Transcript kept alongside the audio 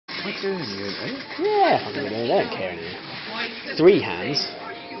I do, you Yeah, I don't care anymore. 3 hands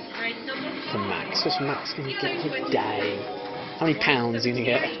for Max. What's Max going to get today? How many pounds are you going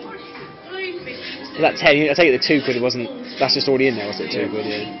to get? Was that 10? I take it the 2 quid, it wasn't. That's just already in there, was it? 2 quid,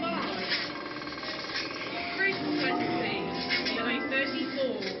 yeah.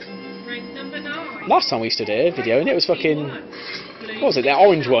 Last time we used to do a video, and it was fucking. What was it? That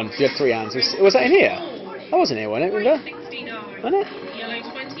orange one. You had 3 hands. Was that in here? That wasn't here, wasn't it? Remember? Wasn't it?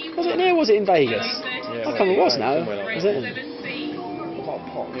 Was it in here? Or was it in Vegas? Yeah, I can't remember what it was now. Was it? What about a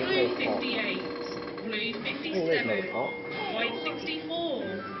pot? There's another pot. Oh, there's another pot.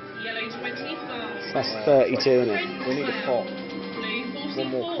 That's 32, isn't it? We need a pot. One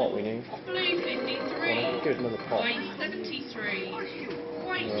more pot we need. Well, give us another pot.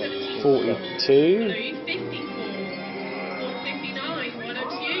 42.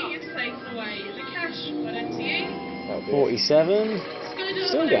 47.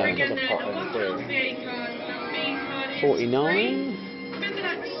 Still going. 49. Remember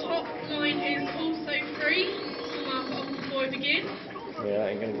that top line is also free. So mark it off before we begin. Yeah, that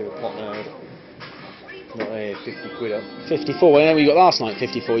ain't going to do a pot now. Not there, 50 quid up. 54. Well, we got last night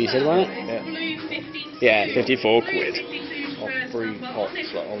 54, you said, wasn't it? Yeah. Yeah, 54 quid. Off 3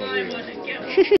 pots like on the reel.